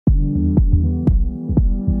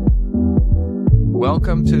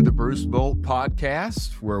Welcome to the Bruce Bolt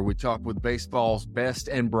Podcast, where we talk with baseball's best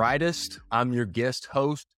and brightest. I'm your guest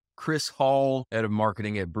host, Chris Hall, head of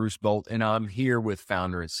marketing at Bruce Bolt, and I'm here with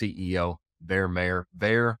founder and CEO, Bear Mayer.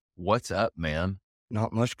 Bear, what's up, man?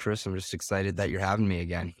 Not much, Chris. I'm just excited that you're having me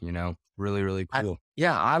again. Really, really cool.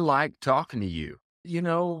 I like talking to you.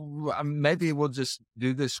 Maybe we'll just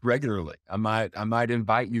do this regularly. I might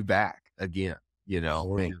invite you back again,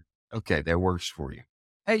 Okay, that works for you.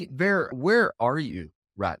 Hey, Bear, where are you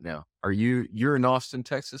right now? You're in Austin,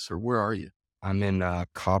 Texas, or where are you? I'm in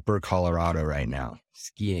Copper, Colorado right now,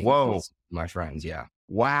 skiing. Whoa. With my friends. Yeah.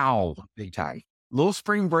 Wow. Big time. Little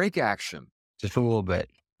spring break action. Just a little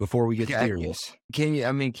bit before we get serious. Can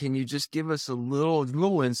you just give us a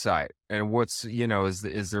little insight? And what's,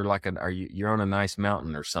 is there like you're on a nice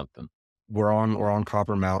mountain or something? We're on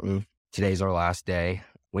Copper Mountain. Today's our last day.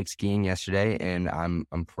 Went skiing yesterday, and I'm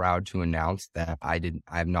proud to announce that I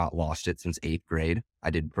have not lost it since 8th grade. I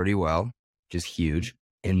did pretty well, just huge.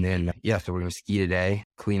 And then, so we're going to ski today,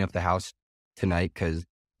 clean up the house tonight because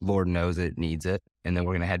Lord knows it needs it. And then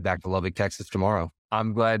we're going to head back to Lubbock, Texas tomorrow.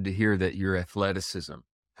 I'm glad to hear that your athleticism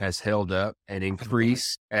has held up and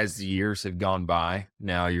increased as the years have gone by.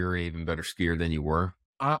 Now you're an even better skier than you were.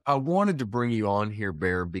 I wanted to bring you on here,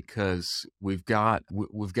 Bear, because we've got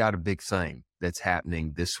a big thing that's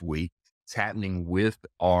happening this week. It's happening with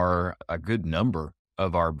a good number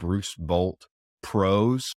of our Bruce Bolt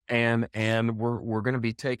pros, and we're going to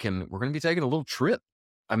be taking a little trip.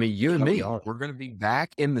 I mean, you and me, we're going to be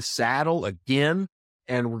back in the saddle again,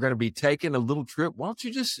 and we're going to be taking a little trip. Why don't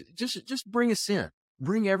you just bring us in,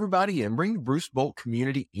 bring everybody in, bring the Bruce Bolt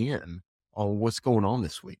community in on what's going on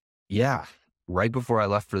this week? Yeah. Right before I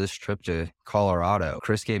left for this trip to Colorado,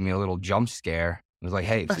 Chris gave me a little jump scare. I was like,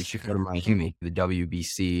 hey, we should go to Miami. The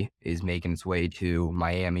WBC is making its way to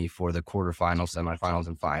Miami for the quarterfinals, semifinals,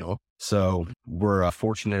 and final. So we're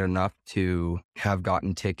fortunate enough to have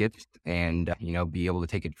gotten tickets and, be able to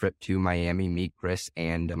take a trip to Miami, meet Chris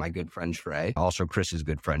and my good friend Trey. Also Chris's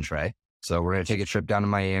good friend Trey. So we're going to take a trip down to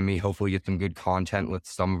Miami, hopefully get some good content with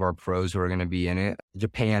some of our pros who are going to be in it.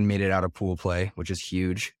 Japan made it out of pool play, which is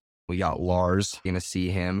huge. We got Lars, going to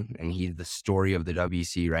see him, and he's the story of the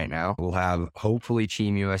WC right now. We'll have, hopefully,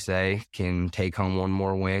 Team USA can take home one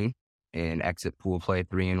more win and exit pool play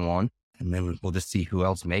 3-1. And then we'll just see who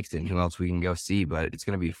else makes it and who else we can go see. But it's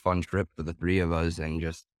going to be a fun trip for the three of us and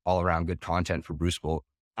just all around good content for Bruce Bolt.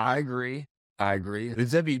 I agree. The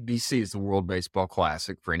WBC is the World Baseball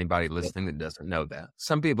Classic for anybody listening that doesn't know that.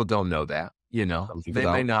 Some people don't know that,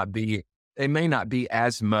 They may not be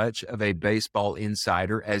as much of a baseball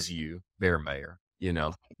insider as you, Bear Mayer.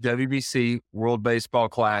 WBC, World Baseball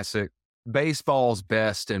Classic, baseball's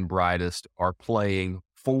best and brightest are playing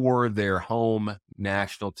for their home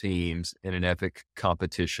national teams in an epic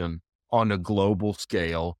competition on a global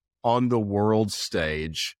scale, on the world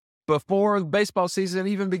stage, before the baseball season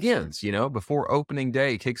even begins, before opening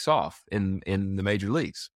day kicks off in the major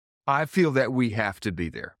leagues. I feel that we have to be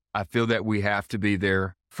there.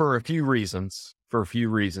 For a few reasons,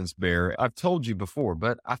 Bear. I've told you before,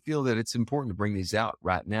 but I feel that it's important to bring these out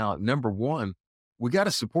right now. Number one, we got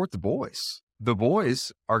to support the boys. The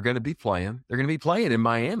boys are going to be playing. They're going to be playing in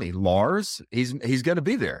Miami. Lars, he's going to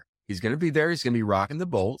be there. He's going to be there. He's going to be rocking the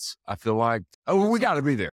Bolts. I feel like, we got to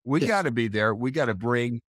be there. We got to be there. We got to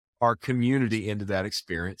bring our community into that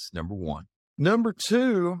experience, number one. Number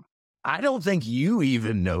two, I don't think you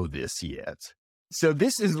even know this yet. So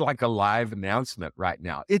this is like a live announcement right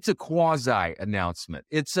now. It's a quasi announcement.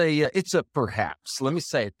 It's a perhaps. Let me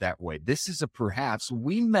say it that way. This is a perhaps.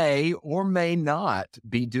 We may or may not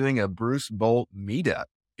be doing a Bruce Bolt meetup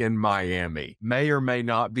in Miami. May or may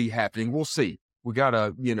not be happening. We'll see. We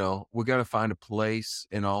gotta find a place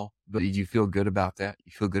and all. But do you feel good about that?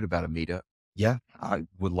 You feel good about a meetup? Yeah, I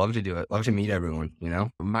would love to do it. Love to meet everyone, We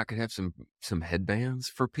might could have some headbands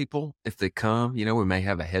for people if they come. We may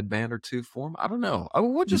have a headband or two for them. I don't know.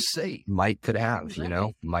 We'll just see. Might could have.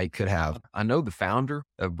 I know the founder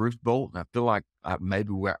of Bruce Bolt, and I feel like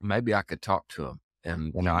maybe I could talk to him.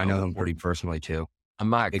 And I know him pretty personally too. I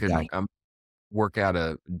might work out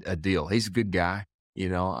a deal. He's a good guy.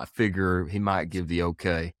 I figure he might give the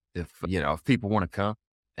okay if people want to come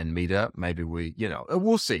and meet up. Maybe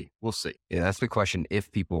we'll see. Yeah, that's the question.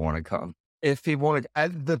 If people want to come,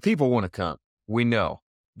 the people want to come. We know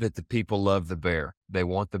that the people love the bear. They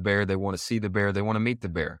want the bear. They want to see the bear. They want to meet the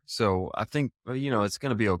bear. So I think, it's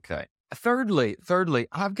going to be okay. Thirdly,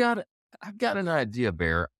 I've got an idea,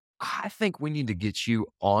 Bear. I think we need to get you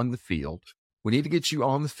on the field. We need to get you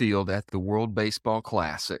on the field at the World Baseball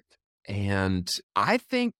Classic. And I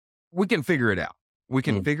think we can figure it out. We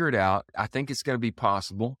can figure it out. I think it's going to be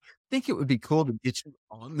possible. I think it would be cool to get you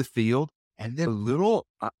on the field and then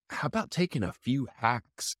how about taking a few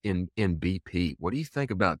hacks in BP? What do you think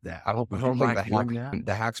about that? I don't think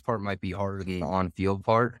the hacks part might be harder than the on-field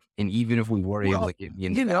part. And even if we were able to get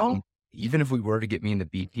me even if we were to get me in the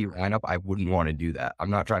BP lineup, I wouldn't want to do that. I'm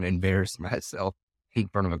not trying to embarrass myself in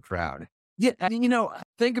front of a crowd. Yeah,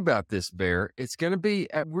 think about this, Bear. It's going to be.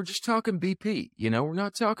 We're just talking BP. We're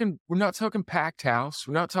not talking packed house.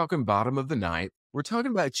 We're not talking bottom of the ninth. We're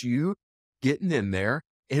talking about you getting in there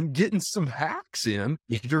and getting some hacks in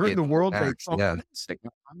during the World Baseball Classic.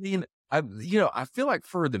 I mean, I feel like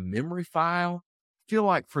for the memory file,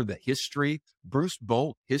 for the history, Bruce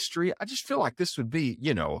Bolt history, I just feel like this would be,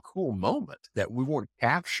 a cool moment that we want to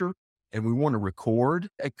capture and we want to record.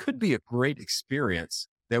 It could be a great experience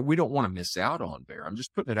that we don't want to miss out on, Bear. I'm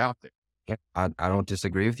just putting it out there. Yeah, I don't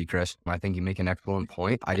disagree with you, Chris. I think you make an excellent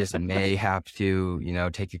point. I just may have to,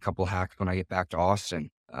 take a couple hacks when I get back to Austin.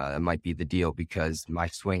 That might be the deal because my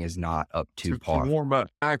swing is not up to par. Warm up.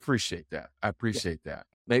 I appreciate that.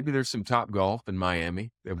 Maybe there's some Top Golf in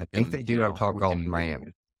Miami. I think they do have Top Golf in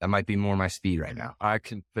Miami. That might be more my speed right now. I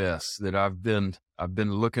confess that I've been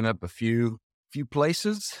looking up a few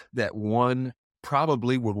places that one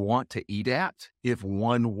probably would want to eat at if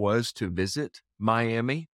one was to visit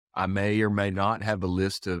Miami. I may or may not have a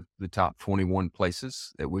list of the top 21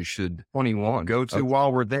 places that we should go to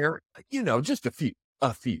while we're there. Just a few,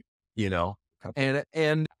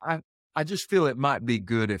 and I just feel it might be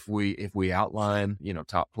good if we outline,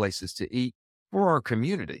 top places to eat for our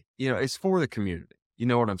community. It's for the community. You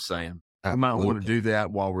know what I'm saying? We might want to do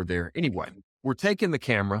that while we're there. Anyway, we're taking the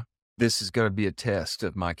camera. This is going to be a test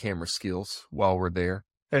of my camera skills while we're there.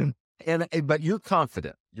 But you're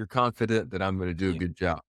confident. You're confident that I'm going to do a good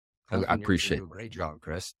job. I appreciate it. Great job,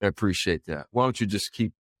 Chris. I appreciate that. Why don't you just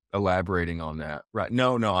keep elaborating on that? Right.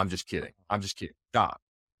 No, I'm just kidding. Stop.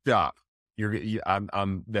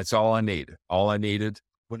 That's all I needed.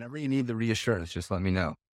 Whenever you need the reassurance, just let me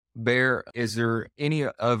know. Bear, is there any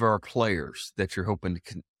of our players that you're hoping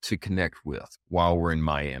to connect with while we're in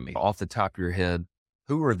Miami? Off the top of your head,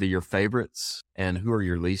 who are your favorites and who are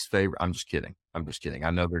your least favorite? I'm just kidding.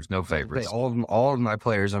 I know there's no favorites. All of my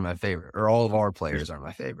players are my favorite, or all of our players are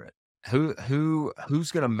my favorite.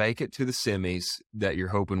 Who's going to make it to the semis that you're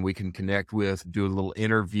hoping we can connect with, do a little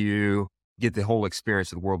interview, get the whole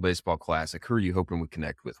experience of the World Baseball Classic? Who are you hoping we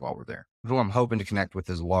connect with while we're there? Who I'm hoping to connect with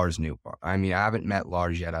is Lars Nootbaar. I mean, I haven't met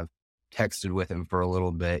Lars yet. I've texted with him for a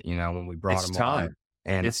little bit, when we brought him on.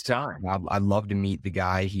 And it's time. I'd love to meet the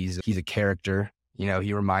guy. He's a character.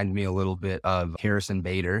 He reminds me a little bit of Harrison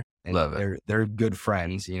Bader. And love it. They're good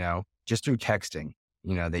friends, just through texting.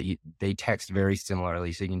 They text very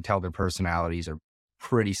similarly, so you can tell their personalities are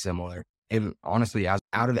pretty similar. And honestly, out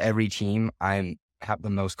of every team, I have the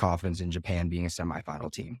most confidence in Japan being a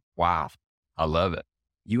semifinal team. Wow. I love it.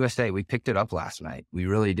 USA, we picked it up last night. We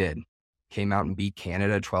really did. Came out and beat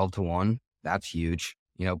Canada 12-1. That's huge.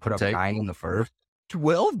 Put up 9 in the first.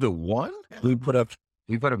 12-1? We put up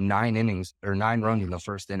 9 innings or 9 runs in the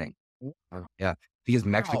first inning. Yeah. Because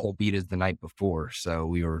Mexico beat us the night before. So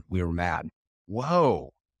we were mad.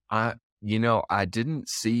 Whoa. I didn't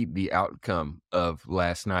see the outcome of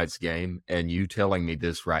last night's game, and you telling me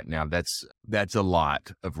this right now, that's a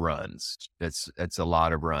lot of runs. That's a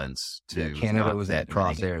lot of runs to Canada was at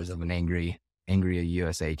crosshairs of an angry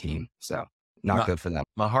USA team. So not good for them.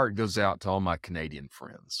 My heart goes out to all my Canadian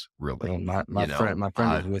friends, really. My friend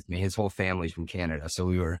was with me. His whole family's from Canada. So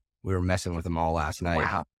we were messing with them all last night.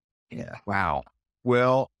 Wow. Yeah. Wow.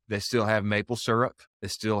 Well, they still have maple syrup. They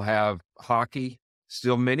still have hockey.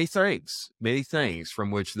 Still many things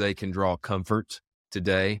from which they can draw comfort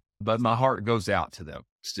today, but my heart goes out to them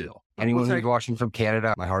still. Anyone who's watching from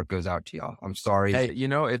Canada, my heart goes out to y'all. I'm sorry. Hey,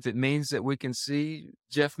 if it means that we can see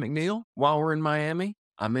Jeff McNeil while we're in Miami,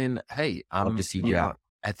 I mean, hey, I'm love to see you out.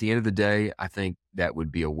 At the end of the day, I think that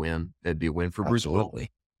would be a win. That'd be a win for Bruce. Absolutely.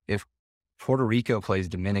 If Puerto Rico plays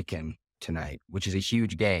Dominican tonight, which is a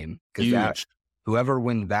huge game, because whoever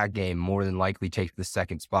wins that game more than likely takes the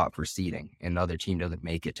second spot for seeding, and the other team doesn't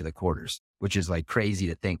make it to the quarters, which is like crazy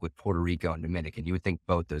to think with Puerto Rico and Dominican. You would think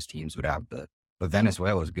both those teams would have but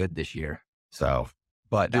Venezuela is good this year. So,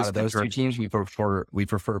 but out of those two teams, we prefer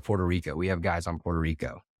Puerto Rico. We have guys on Puerto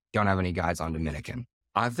Rico. Don't have any guys on Dominican.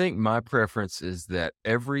 I think my preference is that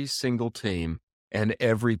every single team and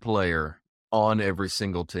every player on every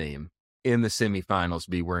single team in the semifinals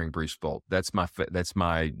be wearing Bruce Bolt. That's my that's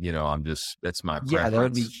my preference. Yeah, that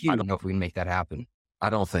would be huge. I don't know if we can make that happen. I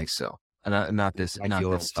don't think so. Not this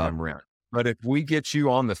time around. But if we get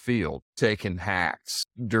you on the field taking hacks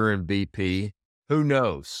during BP, who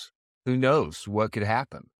knows? Who knows what could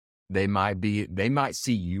happen? They might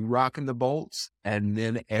see you rocking the bolts and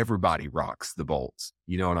then everybody rocks the bolts.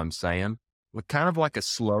 You know what I'm saying? Kind of like a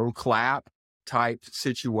slow clap type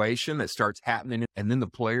situation that starts happening. And then the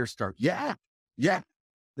players start, yeah.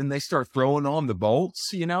 Then they start throwing on the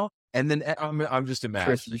bolts, and then I'm just imagining.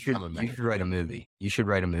 Chris, you should write a movie. You should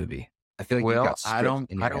write a movie. I feel like you've got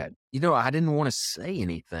script in your head. I didn't want to say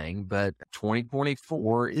anything, but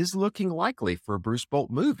 2024 is looking likely for a Bruce Bolt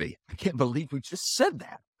movie. I can't believe we just said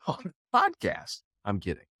that on the podcast. I'm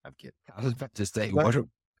kidding. I was about to say, what are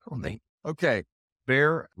they? Okay,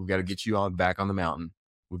 Bear, we've got to get you back on the mountain.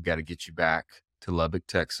 We've got to get you back to Lubbock,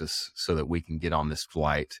 Texas, so that we can get on this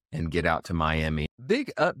flight and get out to Miami.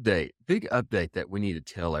 Big update that we need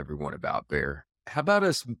to tell everyone about, Bear. How about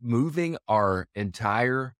us moving our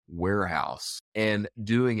entire warehouse and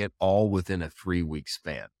doing it all within a 3-week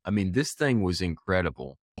span? I mean, this thing was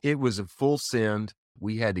incredible. It was a full send.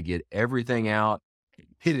 We had to get everything out,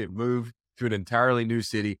 get it moved to an entirely new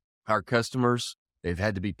city. Our customers, they've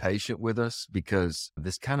had to be patient with us because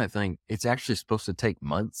this kind of thing, it's actually supposed to take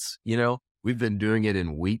months. We've been doing it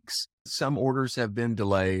in weeks. Some orders have been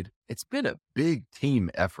delayed. It's been a big team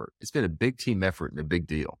effort. It's been a big team effort and a big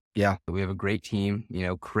deal. Yeah, we have a great team,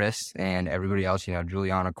 Chris and everybody else,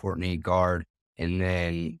 Juliana, Courtney, Guard, and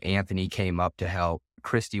then Anthony came up to help.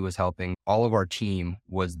 Christy was helping. All of our team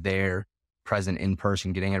was there, present in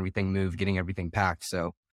person, getting everything moved, getting everything packed.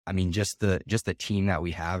 So, I mean, just the team that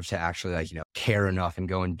we have to actually care enough and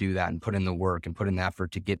go and do that and put in the work and put in the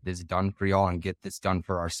effort to get this done for y'all and get this done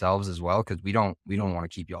for ourselves as well. Cause we don't want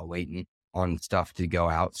to keep y'all waiting on stuff to go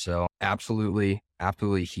out. So absolutely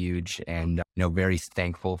huge. And, very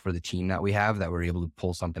thankful for the team that we have that we're able to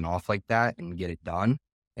pull something off like that and get it done.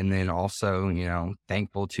 And then also,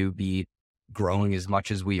 thankful to be growing as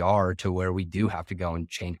much as we are to where we do have to go and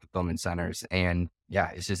change fulfillment centers. And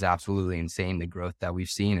yeah, it's just absolutely insane, the growth that we've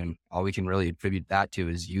seen. And all we can really attribute that to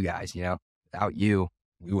is you guys, without you,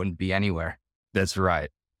 we wouldn't be anywhere. That's right.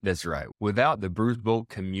 Without the Bruce Bolt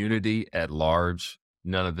community at large,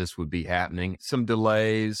 none of this would be happening. Some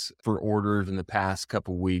delays for orders in the past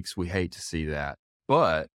couple of weeks. We hate to see that.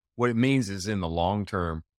 But what it means is in the long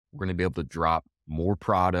term, we're going to be able to drop more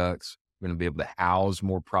products. We're going to be able to house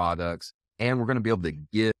more products. And we're going to be able to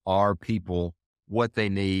get our people what they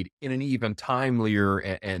need in an even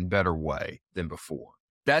timelier and better way than before.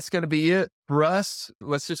 That's going to be it for us.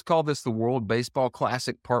 Let's just call this the World Baseball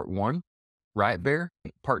Classic Part 1, right, Bear?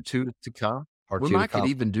 Part 2 to come. We might could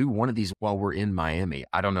even do one of these while we're in Miami.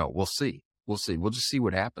 I don't know. We'll see. We'll just see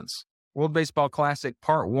what happens. World Baseball Classic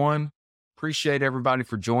Part 1. Appreciate everybody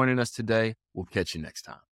for joining us today. We'll catch you next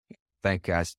time. Thank you, guys.